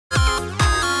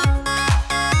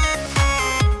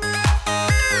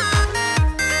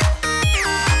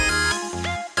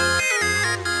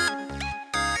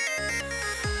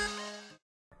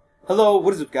Hello,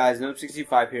 what is up guys,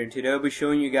 Nope65 here, and today I'll be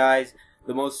showing you guys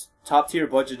the most top tier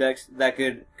budget decks that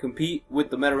could compete with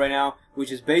the meta right now, which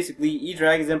is basically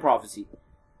E-Dragons and Prophecy.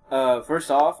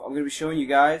 First off, I'm going to be showing you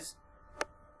guys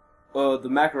the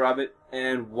Macro Rabbit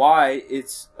and why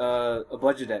it's a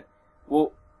budget deck.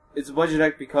 Well, it's a budget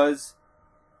deck because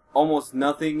almost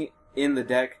nothing in the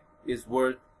deck is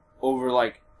worth over,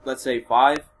 like, let's say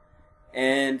 5,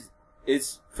 and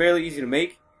it's fairly easy to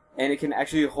make. And it can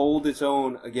actually hold its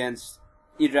own against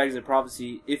E-Dragons and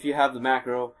Prophecy if you have the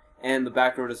macro and the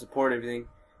back row to support everything.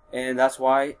 And that's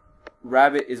why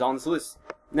Rabbit is on this list.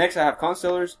 Next, I have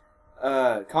Constellars.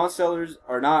 Constellars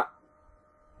are not,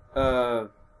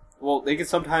 well, they can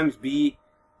sometimes be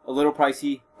a little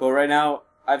pricey, but right now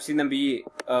I've seen them be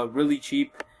really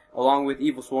cheap along with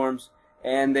Evil Swarms,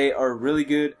 and they are really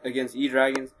good against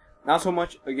E-Dragons. Not so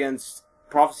much against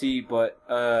Prophecy, but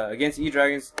against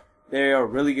E-Dragons, they are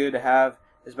really good to have,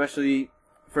 especially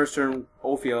first turn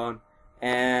Ophion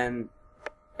and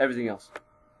everything else.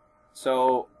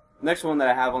 So, next one that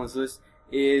I have on this list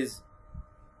is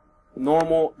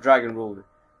normal Dragon Ruler.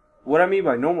 What I mean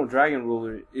by normal Dragon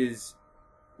Ruler is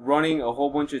running a whole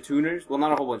bunch of tuners, well,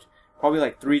 not a whole bunch, probably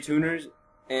like 3 tuners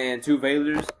and 2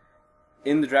 Veilers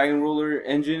in the Dragon Ruler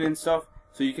engine and stuff,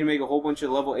 so you can make a whole bunch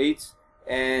of level 8s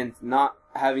and not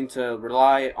having to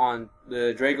rely on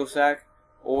the Drago Sack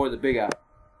or the Big Eye.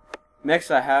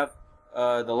 Next I have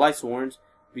the Light Sworns,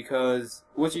 because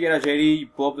once you get out JD, you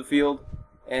blow up the field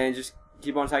and just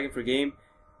keep on attacking for game.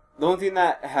 The only thing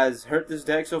that has hurt this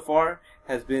deck so far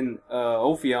has been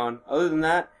Ophion. Other than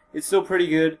that, it's still pretty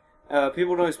good.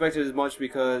 People don't expect it as much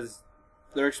because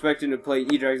they're expecting to play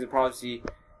E-Dragons and Prophecy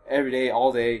every day,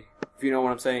 all day, if you know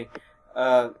what I'm saying.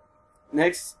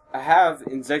 Next, I have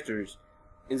Inzectors.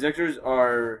 Inzectors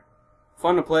are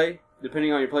fun to play,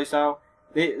 depending on your playstyle.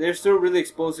 They're still really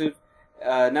explosive.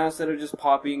 Now instead of just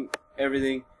popping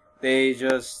everything, they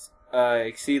just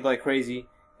exceed like crazy,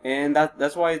 and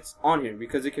that's why it's on here,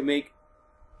 because it can make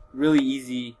really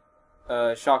easy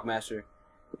Shockmaster.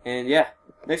 And yeah,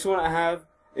 next one I have,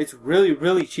 it's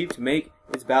really cheap to make.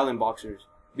 It's Battling Boxers,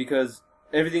 because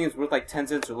everything is worth like 10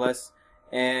 cents or less,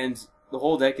 and the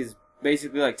whole deck is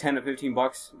basically like 10 to 15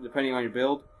 bucks depending on your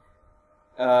build.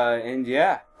 And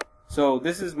yeah. So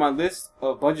this is my list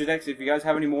of budget decks. If you guys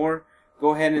have any more,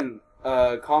 go ahead and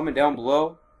comment down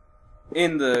below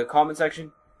in the comment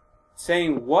section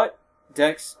saying what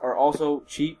decks are also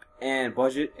cheap and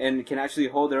budget and can actually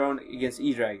hold their own against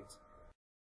E-Dragons.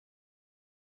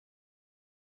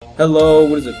 Hello,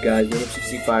 what is up guys,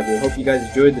 Nope65 here. Hope you guys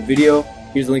enjoyed the video.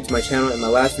 Here's a link to my channel and my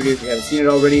last video if you haven't seen it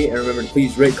already, and remember to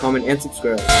please rate, comment, and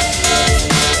subscribe.